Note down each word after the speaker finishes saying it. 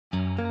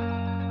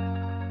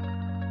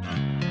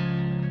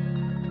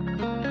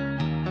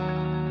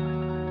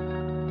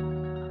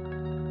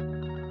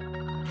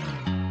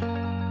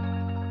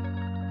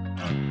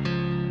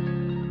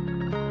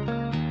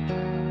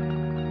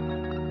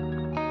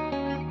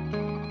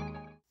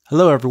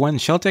Hello everyone,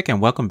 Sheltek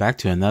and welcome back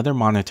to another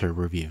monitor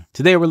review.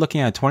 Today we're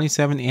looking at a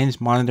 27-inch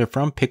monitor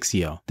from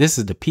PIXIO. This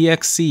is the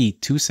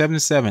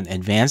PXC277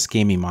 Advanced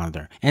Gaming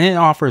Monitor, and it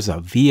offers a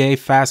VA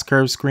fast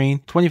curve screen,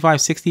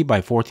 2560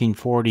 by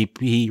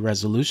 1440p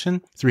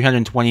resolution,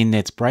 320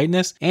 nits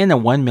brightness, and a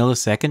 1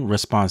 millisecond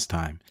response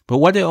time. But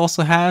what it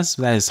also has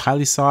that is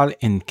highly sought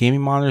in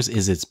gaming monitors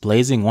is its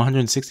blazing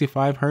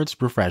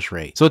 165Hz refresh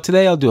rate. So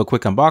today I'll do a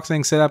quick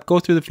unboxing, setup, go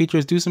through the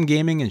features, do some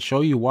gaming, and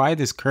show you why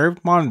this curved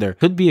monitor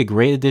could be a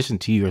great addition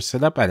to your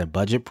setup at a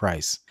budget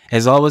price.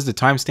 As always, the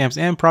timestamps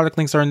and product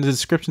links are in the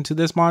description to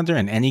this monitor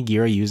and any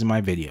gear I use in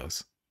my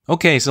videos.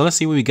 Okay, so let's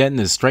see what we get in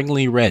this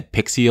strikingly red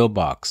PIXIO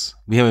box.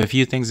 We have a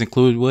few things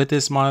included with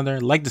this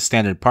monitor, like the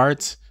standard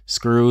parts,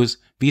 screws,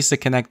 VESA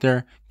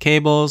connector,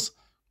 cables,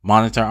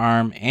 monitor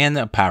arm, and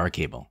a power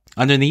cable.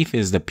 Underneath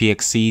is the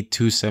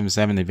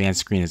PXC277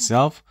 advanced screen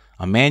itself,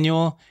 a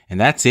manual, and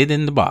that's it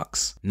in the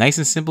box. Nice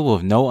and simple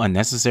with no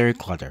unnecessary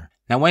clutter.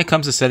 Now when it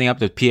comes to setting up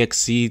the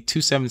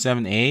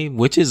PXC277A,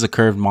 which is a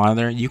curved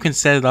monitor, you can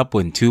set it up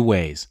in two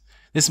ways.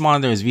 This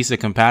monitor is VESA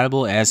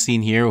compatible as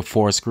seen here with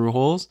 4 screw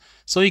holes,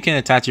 so you can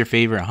attach your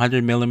favorite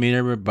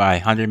 100mm by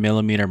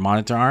 100mm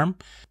monitor arm.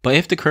 But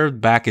if the curved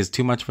back is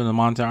too much for the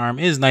monitor arm,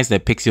 it is nice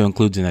that PIXIO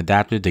includes an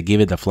adapter to give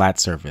it a flat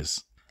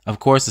surface. Of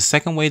course, the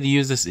second way to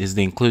use this is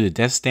the included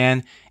desk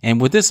stand,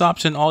 and with this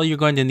option all you're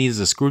going to need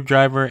is a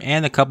screwdriver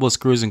and a couple of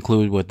screws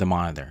included with the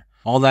monitor.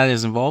 All that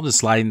is involved is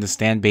sliding the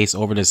stand base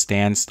over the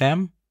stand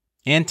stem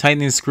and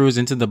tightening the screws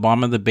into the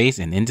bottom of the base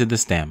and into the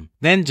stem.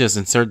 Then just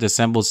insert the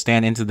assembled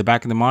stand into the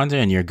back of the monitor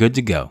and you're good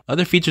to go.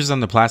 Other features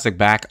on the plastic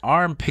back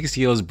are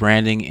PIXIO's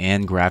branding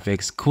and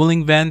graphics,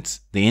 cooling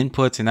vents, the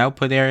inputs and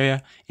output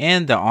area,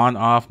 and the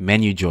on-off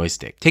menu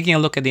joystick. Taking a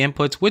look at the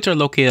inputs, which are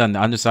located on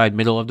the underside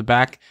middle of the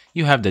back,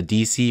 you have the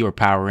DC or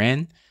power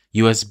in,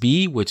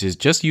 USB, which is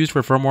just used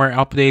for firmware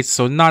updates,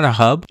 so not a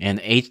hub, and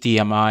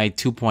HDMI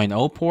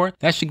 2.0 port.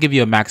 That should give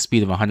you a max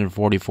speed of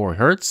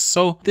 144Hz,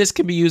 so this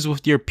can be used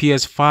with your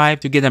PS5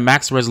 to get a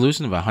max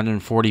resolution of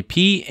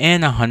 140p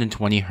and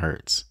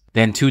 120Hz.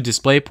 Then 2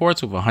 display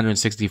ports with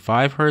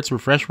 165Hz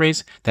refresh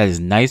rates, that is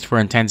nice for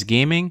intense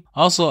gaming.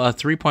 Also a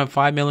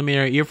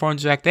 3.5mm earphone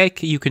jack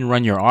that you can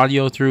run your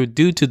audio through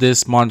due to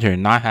this monitor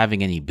not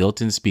having any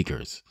built-in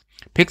speakers.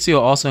 PIXIO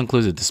also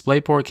includes a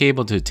DisplayPort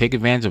cable to take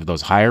advantage of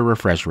those higher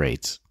refresh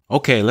rates.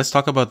 Okay, let's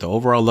talk about the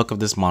overall look of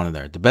this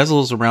monitor. The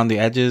bezels around the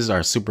edges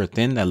are super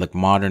thin that look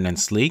modern and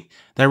sleek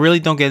that really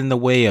don't get in the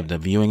way of the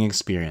viewing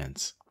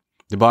experience.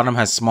 The bottom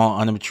has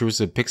small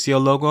unobtrusive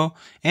PIXIO logo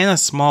and a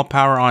small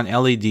power on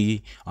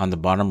LED on the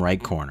bottom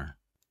right corner.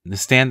 The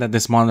stand that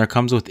this monitor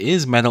comes with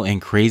is metal and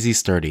crazy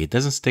sturdy. It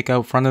doesn't stick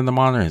out front of the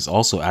monitor and is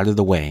also out of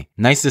the way.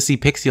 Nice to see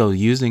PIXIO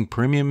using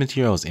premium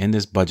materials in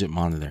this budget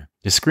monitor.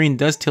 The screen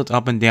does tilt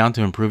up and down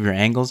to improve your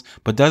angles,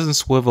 but doesn't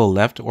swivel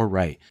left or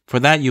right. For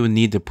that, you would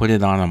need to put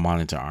it on a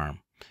monitor arm.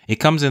 It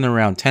comes in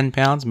around 10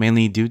 pounds,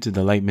 mainly due to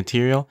the light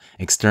material,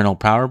 external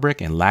power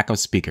brick, and lack of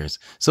speakers,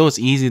 so it's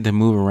easy to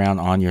move around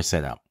on your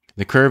setup.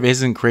 The curve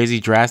isn't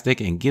crazy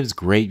drastic and gives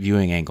great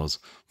viewing angles.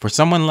 For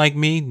someone like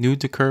me, new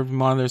to curved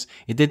monitors,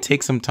 it did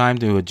take some time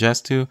to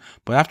adjust to,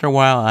 but after a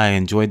while I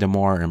enjoyed the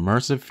more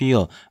immersive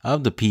feel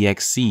of the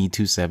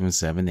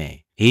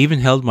PXC277A. It even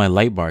held my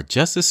light bar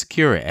just as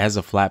secure as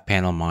a flat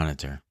panel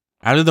monitor.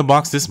 Out of the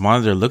box, this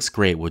monitor looks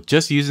great with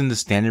just using the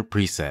standard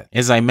preset.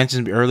 As I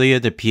mentioned earlier,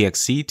 the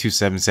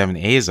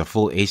PXC277A is a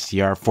full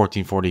HDR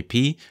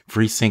 1440p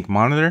FreeSync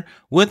monitor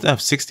with a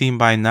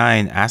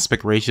 16:9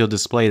 aspect ratio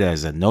display that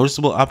is a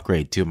noticeable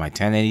upgrade to my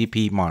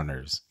 1080p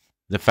monitors.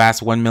 The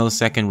fast 1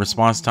 millisecond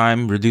response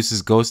time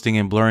reduces ghosting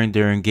and blurring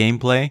during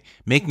gameplay,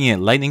 making it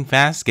lightning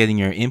fast getting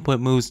your input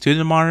moves to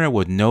the monitor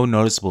with no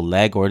noticeable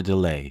lag or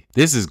delay.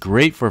 This is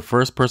great for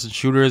first-person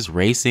shooters,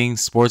 racing,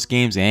 sports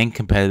games, and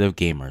competitive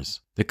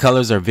gamers. The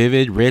colors are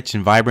vivid, rich,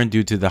 and vibrant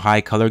due to the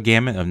high color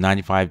gamut of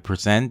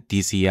 95%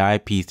 DCI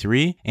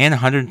P3 and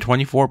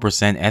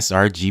 124%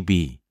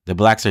 sRGB. The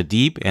blacks are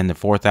deep, and the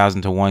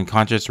 4000:1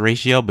 contrast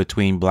ratio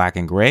between black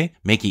and gray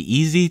make it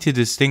easy to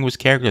distinguish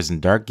characters in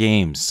dark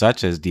games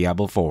such as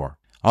Diablo 4.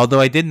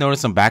 Although I did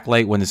notice some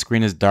backlight when the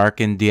screen is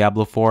dark in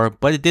Diablo 4,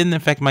 but it didn't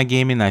affect my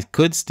gaming and I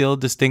could still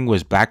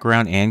distinguish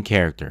background and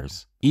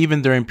characters.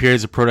 Even during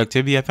periods of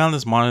productivity, I found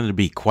this monitor to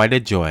be quite a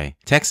joy.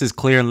 Text is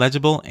clear and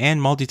legible,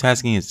 and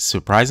multitasking is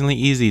surprisingly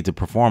easy to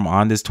perform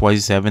on this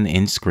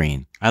 27-inch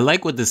screen. I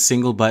like with this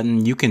single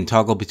button, you can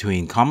toggle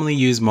between commonly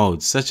used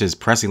modes, such as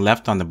pressing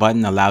left on the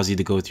button allows you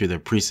to go through the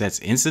presets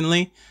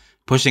instantly,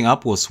 pushing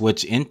up will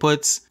switch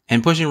inputs,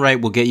 and pushing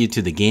right will get you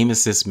to the Game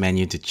Assist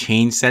menu to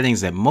change settings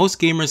that most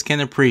gamers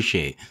can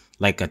appreciate,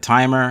 like a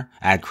timer,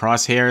 add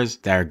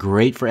crosshairs that are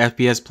great for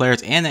FPS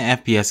players, and an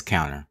FPS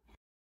counter.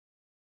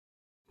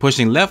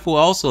 Pushing left will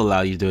also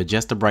allow you to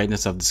adjust the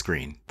brightness of the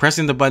screen.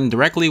 Pressing the button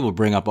directly will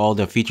bring up all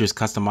the features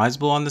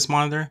customizable on this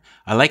monitor.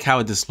 I like how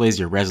it displays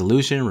your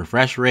resolution,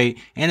 refresh rate,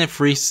 and if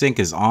FreeSync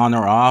is on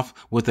or off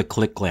with a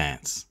quick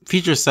glance.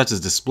 Features such as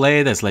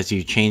display that lets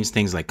you change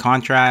things like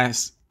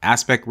contrast,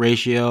 aspect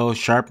ratio,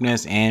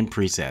 sharpness, and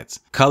presets.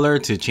 Color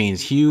to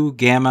change hue,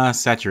 gamma,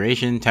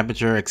 saturation,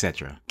 temperature,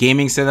 etc.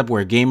 Gaming setup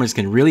where gamers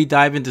can really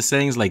dive into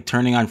settings like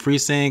turning on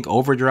FreeSync,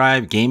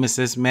 overdrive, game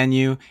assist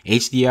menu,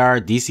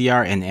 HDR,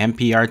 DCR, and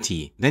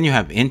MPRT. Then you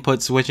have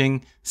input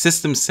switching,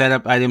 system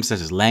setup items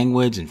such as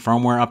language and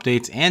firmware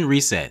updates, and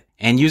reset,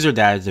 and user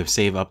data to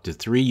save up to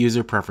 3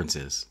 user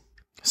preferences.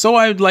 So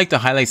I would like to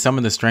highlight some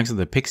of the strengths of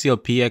the PIXIO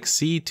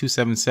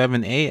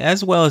PXC277A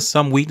as well as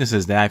some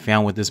weaknesses that I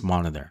found with this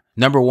monitor.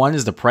 Number 1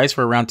 is the price.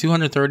 For around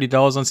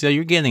 $230 on sale,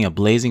 you're getting a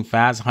blazing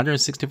fast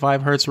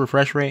 165Hz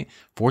refresh rate,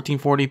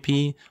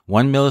 1440p,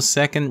 1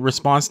 millisecond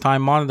response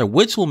time monitor,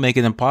 which will make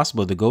it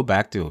impossible to go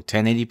back to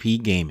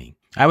 1080p gaming.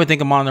 I would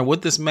think a monitor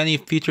with this many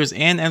features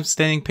and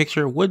outstanding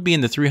picture would be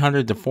in the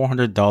 $300 to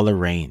 $400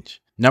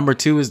 range. Number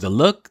 2 is the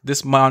look.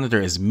 This monitor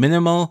is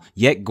minimal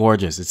yet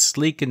gorgeous. It's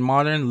sleek and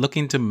modern,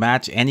 looking to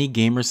match any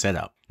gamer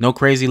setup. No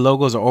crazy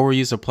logos or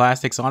overuse of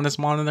plastics on this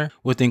monitor.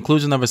 With the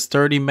inclusion of a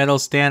sturdy metal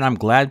stand, I'm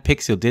glad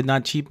PIXIO did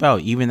not cheap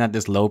out even at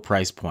this low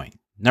price point.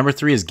 Number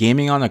 3 is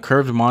gaming on a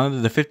curved monitor.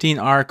 The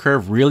 15R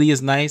curve really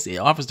is nice. It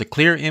offers a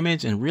clear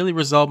image and really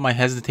resolved my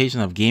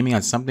hesitation of gaming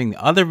on something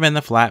other than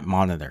a flat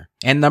monitor.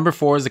 And number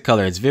 4 is the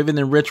color. It's vivid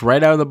and rich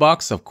right out of the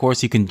box. Of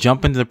course, you can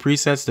jump into the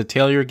presets to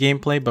tailor your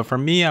gameplay, but for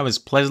me, I was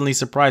pleasantly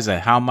surprised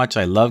at how much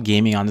I love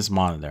gaming on this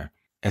monitor,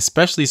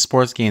 especially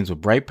sports games with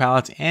bright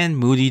palettes and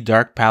moody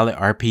dark palette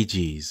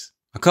RPGs.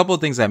 A couple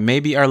of things that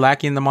maybe are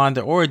lacking in the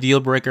monitor or a deal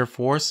breaker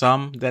for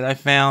some that I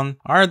found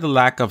are the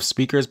lack of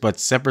speakers,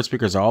 but separate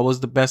speakers are always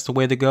the best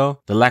way to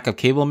go, the lack of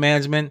cable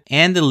management,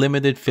 and the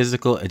limited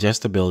physical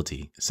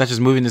adjustability, such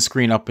as moving the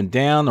screen up and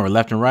down or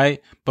left and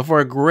right. But for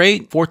a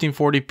great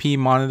 1440p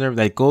monitor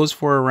that goes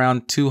for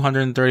around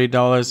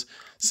 $230,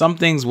 some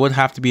things would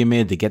have to be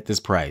admitted to get this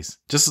price.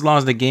 Just as long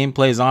as the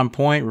gameplay is on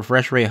point,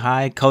 refresh rate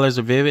high, colors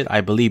are vivid, I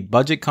believe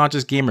budget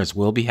conscious gamers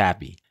will be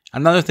happy.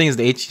 Another thing is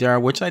the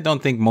HDR, which I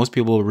don't think most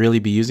people will really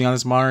be using on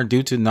this monitor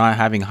due to not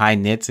having high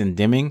nits and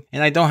dimming.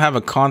 And I don't have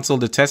a console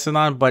to test it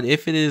on, but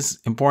if it is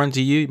important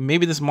to you,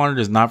 maybe this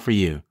monitor is not for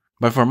you.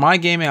 But for my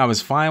gaming, I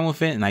was fine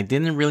with it and I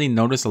didn't really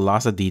notice a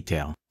loss of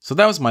detail. So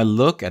that was my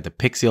look at the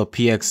PIXIO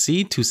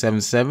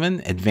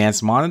PXC277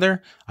 advanced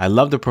monitor. I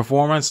love the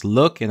performance,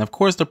 look, and of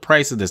course the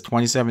price of this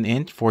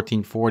 27-inch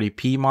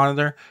 1440p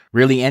monitor.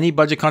 Really, any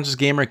budget conscious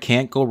gamer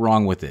can't go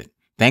wrong with it.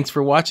 Thanks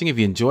for watching. If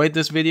you enjoyed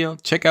this video,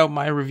 check out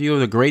my review of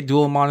the great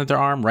dual monitor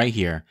arm right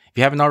here. If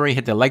you haven't already,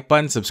 hit the like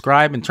button,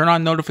 subscribe, and turn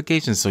on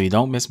notifications so you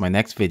don't miss my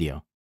next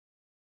video.